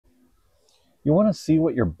You want to see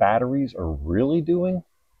what your batteries are really doing?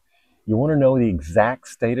 You want to know the exact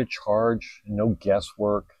state of charge, no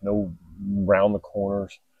guesswork, no round the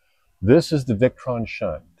corners. This is the Victron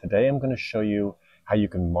Shunt. Today I'm going to show you how you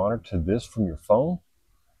can monitor this from your phone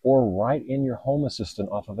or right in your home assistant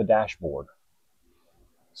off of a dashboard.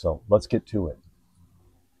 So let's get to it.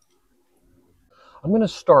 I'm going to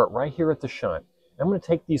start right here at the shunt. I'm going to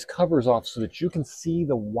take these covers off so that you can see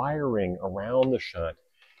the wiring around the shunt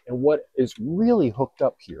and what is really hooked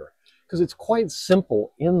up here. Because it's quite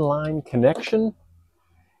simple inline connection.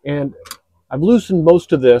 And I've loosened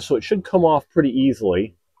most of this, so it should come off pretty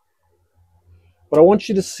easily. But I want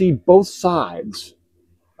you to see both sides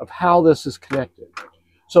of how this is connected.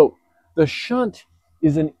 So the shunt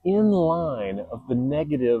is an inline of the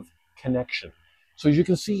negative connection. So as you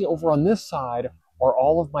can see over on this side are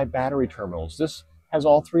all of my battery terminals. This has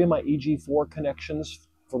all three of my EG4 connections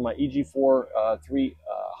for my EG4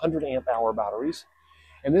 300 amp hour batteries.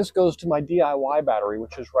 And this goes to my DIY battery,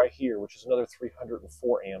 which is right here, which is another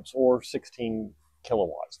 304 amps or 16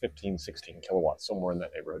 kilowatts, 15, 16 kilowatts, somewhere in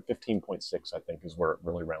that neighborhood. 15.6, I think, is where it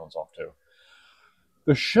really rounds off to.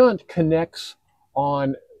 The shunt connects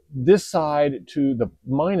on this side to the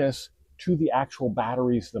minus to the actual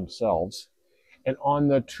batteries themselves, and on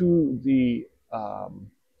the to the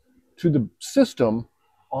system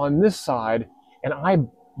on this side, and I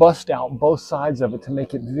bust out both sides of it to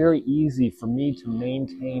make it very easy for me to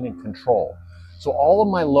maintain and control. So all of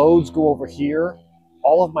my loads go over here,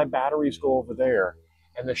 all of my batteries go over there,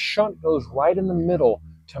 and the shunt goes right in the middle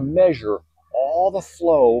to measure all the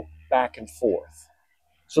flow back and forth.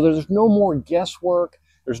 So there's no more guesswork,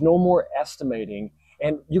 there's no more estimating,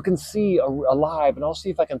 and you can see a live, and I'll see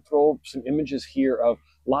if I can throw some images here of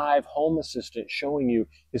live Home Assistant showing you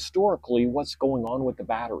historically what's going on with the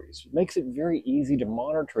batteries. It makes it very easy to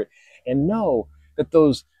monitor it and know that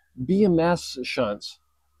those BMS shunts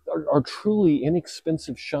are truly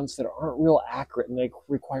inexpensive shunts that aren't real accurate, and they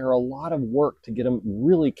require a lot of work to get them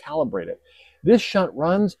really calibrated. This shunt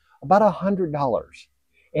runs about $100.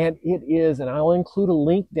 And it is, and I'll include a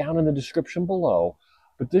link down in the description below,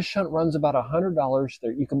 but this shunt runs about $100.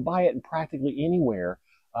 There, you can buy it in practically anywhere.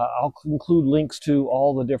 I'll include links to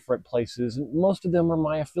all the different places, and most of them are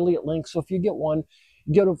my affiliate links. So if you get one,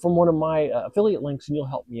 get it from one of my affiliate links, and you'll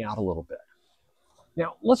help me out a little bit.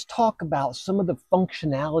 Now, let's talk about some of the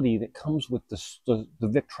functionality that comes with the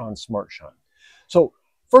Victron SmartShunt. So,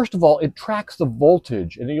 first of all, it tracks the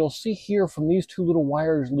voltage, and you'll see here from these two little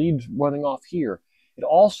wires leads running off here. It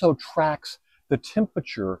also tracks the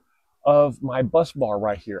temperature of my bus bar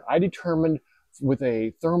right here. I determined with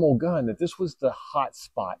a thermal gun that this was the hot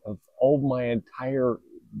spot of all my entire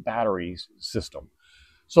battery system.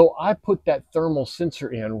 So I put that thermal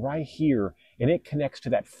sensor in right here, and it connects to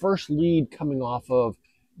that first lead coming off of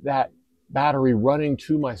that battery running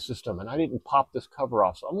to my system. And I didn't pop this cover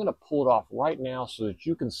off, so I'm going to pull it off right now so that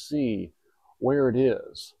you can see where it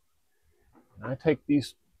is. And I take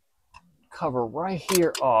these cover right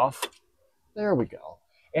here off. There we go.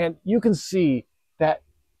 And you can see that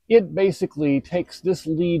it basically takes this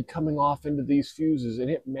lead coming off into these fuses, and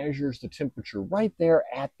it measures the temperature right there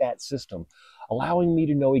at that system, allowing me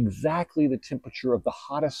to know exactly the temperature of the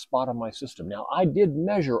hottest spot on my system. Now, I did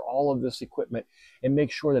measure all of this equipment and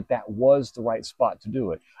make sure that that was the right spot to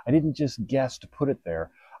do it. I didn't just guess to put it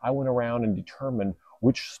there. I went around and determined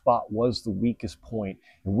which spot was the weakest point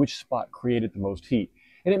and which spot created the most heat.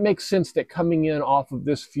 And it makes sense that coming in off of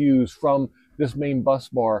this fuse from this main bus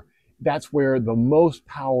bar, that's where the most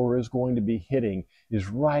power is going to be hitting, is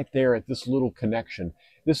right there at this little connection.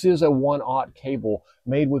 This is a 1/aught cable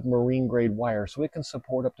made with marine grade wire, so it can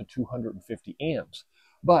support up to 250 amps.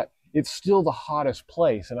 But it's still the hottest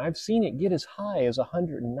place, and I've seen it get as high as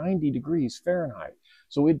 190 degrees Fahrenheit.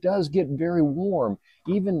 So it does get very warm,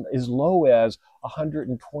 even as low as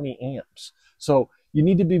 120 amps. So you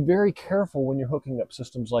need to be very careful when you're hooking up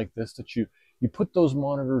systems like this that you put those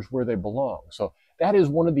monitors where they belong. So that is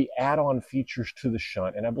one of the add-on features to the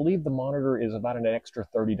shunt, and I believe the monitor is about an extra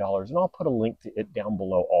 $30, and I'll put a link to it down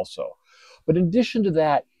below also. But in addition to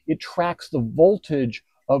that, it tracks the voltage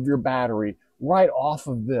of your battery right off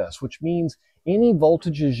of this, which means any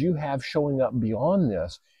voltages you have showing up beyond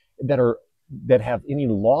this that have any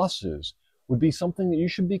losses would be something that you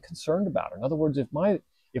should be concerned about. In other words, if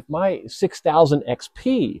my 6000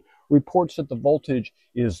 XP reports that the voltage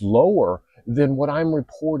is lower than what I'm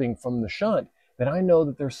reporting from the shunt, then I know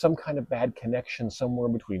that there's some kind of bad connection somewhere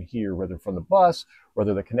between here, whether from the bus,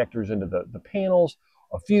 whether the connectors into the panels,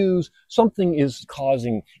 a fuse, something is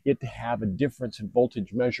causing it to have a difference in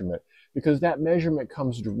voltage measurement, because that measurement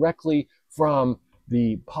comes directly from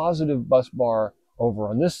the positive bus bar over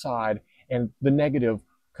on this side, and the negative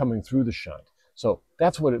coming through the shunt. So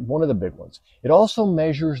that's one of the big ones. It also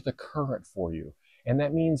measures the current for you. And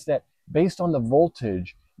that means that based on the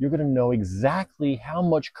voltage, you're going to know exactly how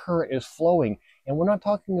much current is flowing. And we're not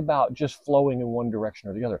talking about just flowing in one direction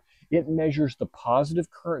or the other. It measures the positive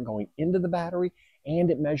current going into the battery, and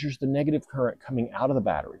it measures the negative current coming out of the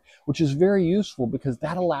battery, which is very useful because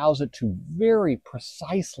that allows it to very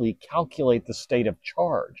precisely calculate the state of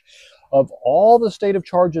charge. Of all the state of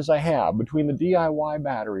charges I have between the DIY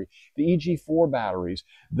battery, the EG4 batteries,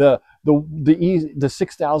 the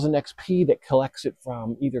 6000 XP that collects it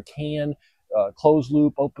from either CAN, closed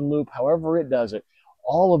loop, open loop, however it does it,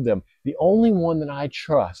 all of them, the only one that I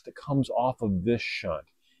trust that comes off of this shunt.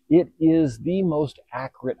 It is the most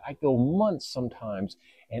accurate. I go months sometimes,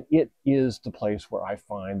 and it is the place where I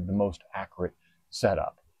find the most accurate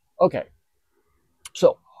setup. Okay,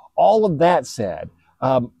 so all of that said,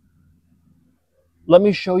 let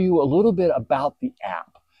me show you a little bit about the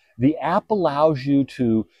app. The app allows you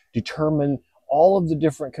to determine all of the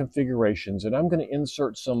different configurations, and I'm going to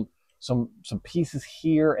insert some pieces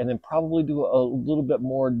here and then probably do a little bit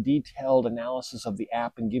more detailed analysis of the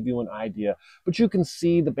app and give you an idea. But you can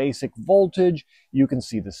see the basic voltage, you can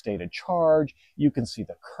see the state of charge, you can see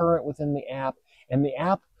the current within the app, and the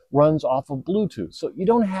app runs off of Bluetooth. So you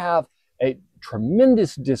don't have a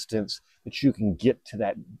tremendous distance that you can get to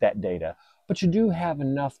that data, but you do have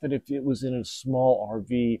enough that if it was in a small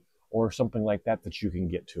RV or something like that, that you can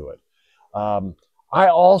get to it. I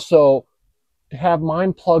also have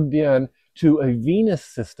mine plugged in to a Venus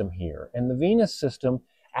system here, and the Venus system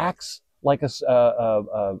acts like a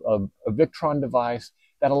Victron device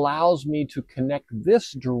that allows me to connect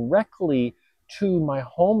this directly to my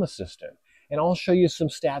Home Assistant. And I'll show you some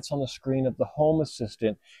stats on the screen of the Home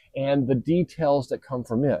Assistant and the details that come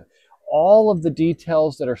from it. All of the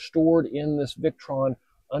details that are stored in this Victron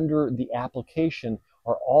under the application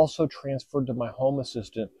are also transferred to my Home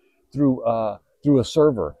Assistant through a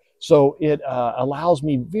server. So it allows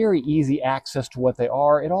me very easy access to what they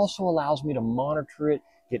are. It also allows me to monitor it,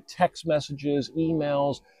 get text messages,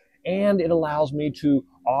 emails, and it allows me to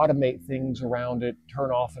automate things around it,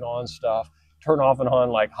 turn off and on stuff, turn off and on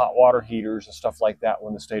like hot water heaters and stuff like that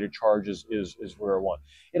when the state of charge is where I want.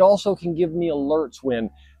 It also can give me alerts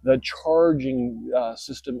when the charging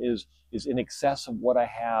system is in excess of what I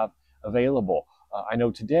have available. I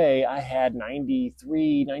know today I had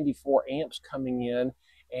 93, 94 amps coming in,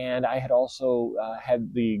 and I had also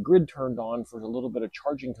had the grid turned on for a little bit of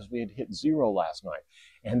charging because we had hit 0 last night.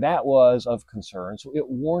 And that was of concern. So it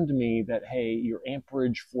warned me that, hey, your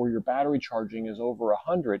amperage for your battery charging is over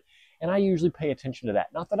 100. And I usually pay attention to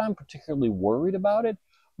that. Not that I'm particularly worried about it,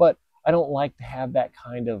 but I don't like to have that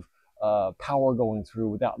kind of power going through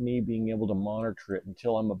without me being able to monitor it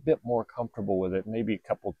until I'm a bit more comfortable with it, maybe a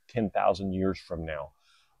couple 10,000 years from now.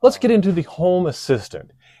 Let's get into the Home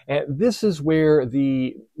Assistant. And this is where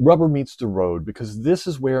the rubber meets the road, because this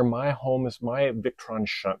is where my Victron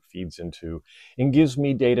Shunt feeds into and gives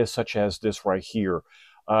me data such as this right here.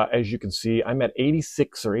 As you can see, I'm at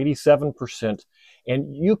 86 or 87%,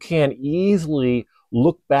 and you can easily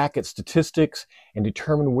look back at statistics and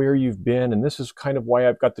determine where you've been. And this is kind of why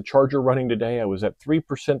I've got the charger running today. I was at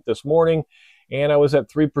 3% this morning, and I was at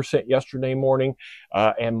 3% yesterday morning,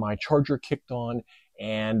 and my charger kicked on.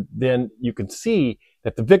 And then you can see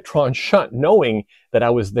that the Victron Shunt, knowing that I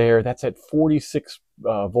was there, that's at 46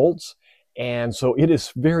 volts. And so it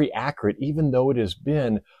is very accurate, even though it has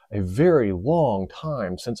been a very long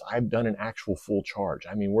time since I've done an actual full charge.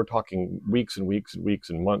 I mean, we're talking weeks and weeks and weeks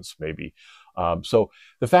and months maybe. So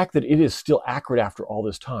the fact that it is still accurate after all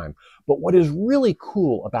this time. But what is really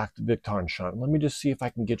cool about the Victron Shunt, let me just see if I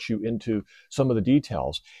can get you into some of the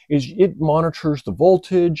details, is it monitors the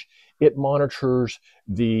voltage, it monitors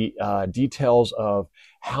the details of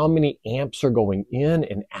how many amps are going in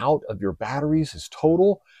and out of your batteries as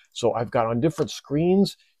total. So I've got on different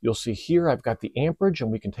screens, you'll see here I've got the amperage,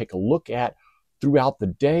 and we can take a look at throughout the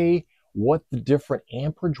day what the different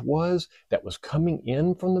amperage was that was coming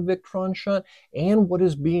in from the Victron Shunt and what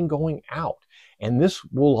is being going out. And this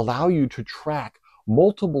will allow you to track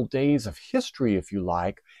multiple days of history, if you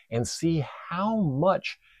like, and see how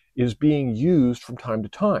much is being used from time to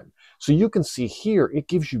time. So you can see here, it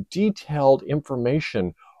gives you detailed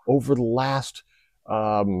information over the last,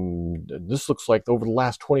 this looks like over the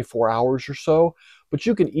last 24 hours or so, but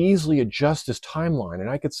you can easily adjust this timeline. And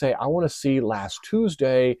I could say, I want to see last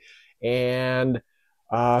Tuesday and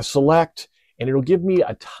select, and it'll give me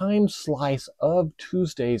a time slice of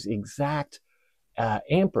Tuesday's exact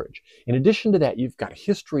amperage. In addition to that, you've got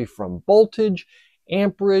history from voltage,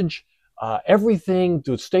 amperage, everything,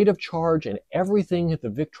 the state of charge, and everything that the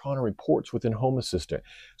Victron reports within Home Assistant.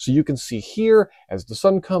 So you can see here as the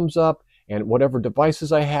sun comes up, and whatever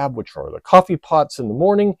devices I have, which are the coffee pots in the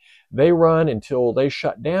morning, they run until they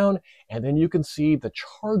shut down. And then you can see the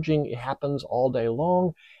charging, it happens all day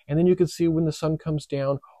long. And then you can see when the sun comes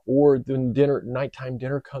down, or when nighttime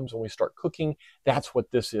dinner comes, when we start cooking, that's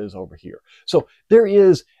what this is over here. So there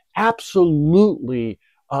is absolutely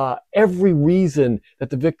every reason that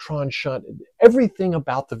the Victron Shunt, everything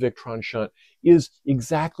about the Victron Shunt is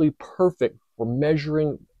exactly perfect for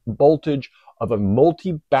measuring voltage of a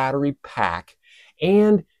multi-battery pack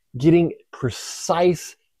and getting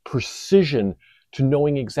precise precision to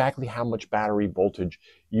knowing exactly how much battery voltage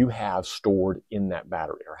you have stored in that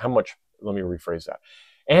battery, or how much, let me rephrase that,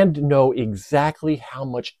 and know exactly how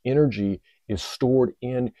much energy is stored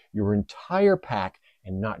in your entire pack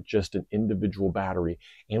and not just an individual battery,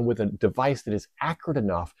 and with a device that is accurate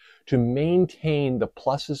enough to maintain the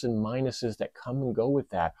pluses and minuses that come and go with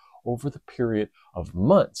that over the period of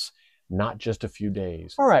months, not just a few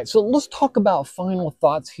days. All right, so let's talk about final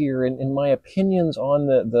thoughts here and my opinions on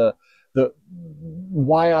the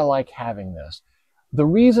why I like having this. The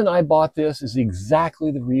reason I bought this is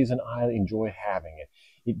exactly the reason I enjoy having it.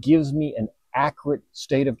 It gives me an accurate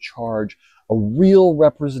state of charge, a real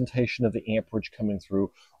representation of the amperage coming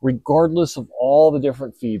through, regardless of all the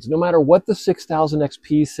different feeds. No matter what the 6000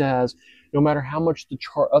 XP says, no matter how much the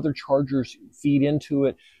other chargers feed into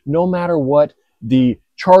it, no matter what the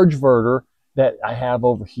charge verter that I have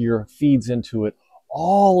over here feeds into it,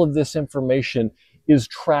 all of this information is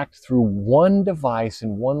tracked through one device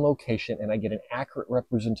in one location, and I get an accurate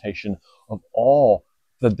representation of all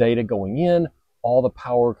the data going in, all the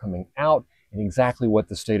power coming out, and exactly what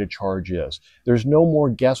the state of charge is. There's no more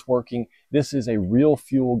guessworking. This is a real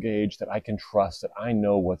fuel gauge that I can trust, that I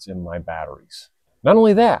know what's in my batteries. Not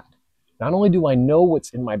only that, not only do I know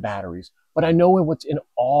what's in my batteries, but I know what's in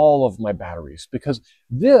all of my batteries, because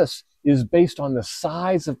this is based on the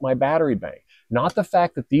size of my battery bank. Not the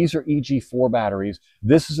fact that these are EG4 batteries.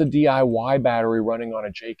 This is a DIY battery running on a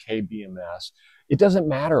JK BMS. It doesn't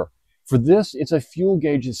matter. For this, it's a fuel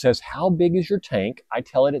gauge that says, how big is your tank? I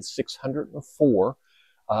tell it it's 604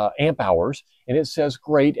 amp hours. And it says,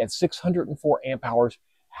 great, at 604 amp hours,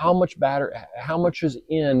 how much is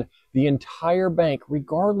in the entire bank,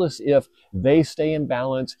 regardless if they stay in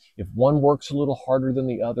balance, if one works a little harder than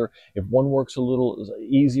the other, if one works a little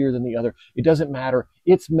easier than the other. It doesn't matter.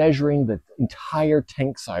 It's measuring the entire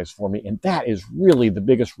tank size for me, and that is really the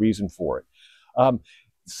biggest reason for it.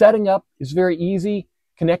 Setting up is very easy.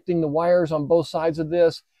 Connecting the wires on both sides of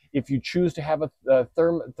this. If you choose to have a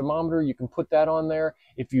thermometer, you can put that on there.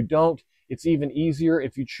 If you don't, it's even easier.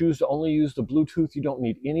 If you choose to only use the Bluetooth, you don't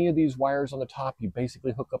need any of these wires on the top. You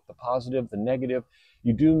basically hook up the positive, the negative.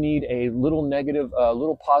 You do need a little negative,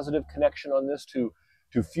 little positive connection on this to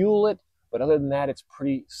fuel it. But other than that, it's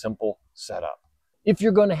pretty simple setup. If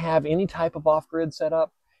you're going to have any type of off-grid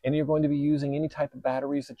setup, and you're going to be using any type of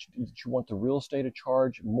batteries that you want the real state of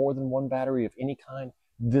charge, more than one battery of any kind,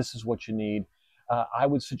 this is what you need. I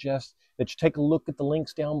would suggest that you take a look at the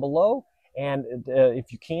links down below, and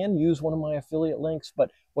if you can, use one of my affiliate links.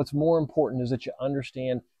 But what's more important is that you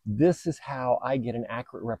understand this is how I get an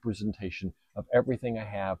accurate representation of everything I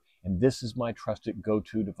have, and this is my trusted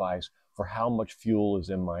go-to device for how much fuel is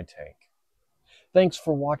in my tank. Thanks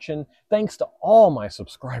for watching. Thanks to all my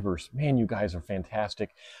subscribers. Man, you guys are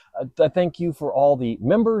fantastic. Thank you for all the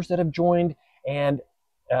members that have joined, and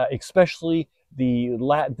especially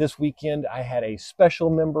this weekend, I had a special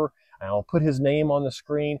member. I'll put his name on the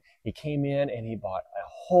screen. He came in and he bought a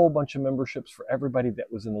whole bunch of memberships for everybody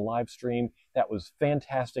that was in the live stream. That was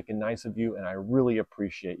fantastic and nice of you, and I really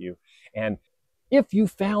appreciate you. And if you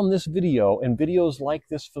found this video and videos like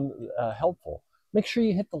this helpful, make sure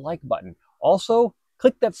you hit the like button. Also,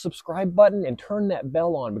 click that subscribe button and turn that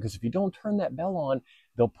bell on, because if you don't turn that bell on,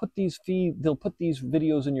 they'll put these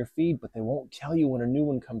videos in your feed, but they won't tell you when a new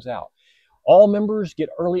one comes out. All members get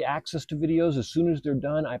early access to videos. As soon as they're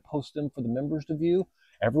done, I post them for the members to view.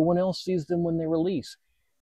 Everyone else sees them when they release.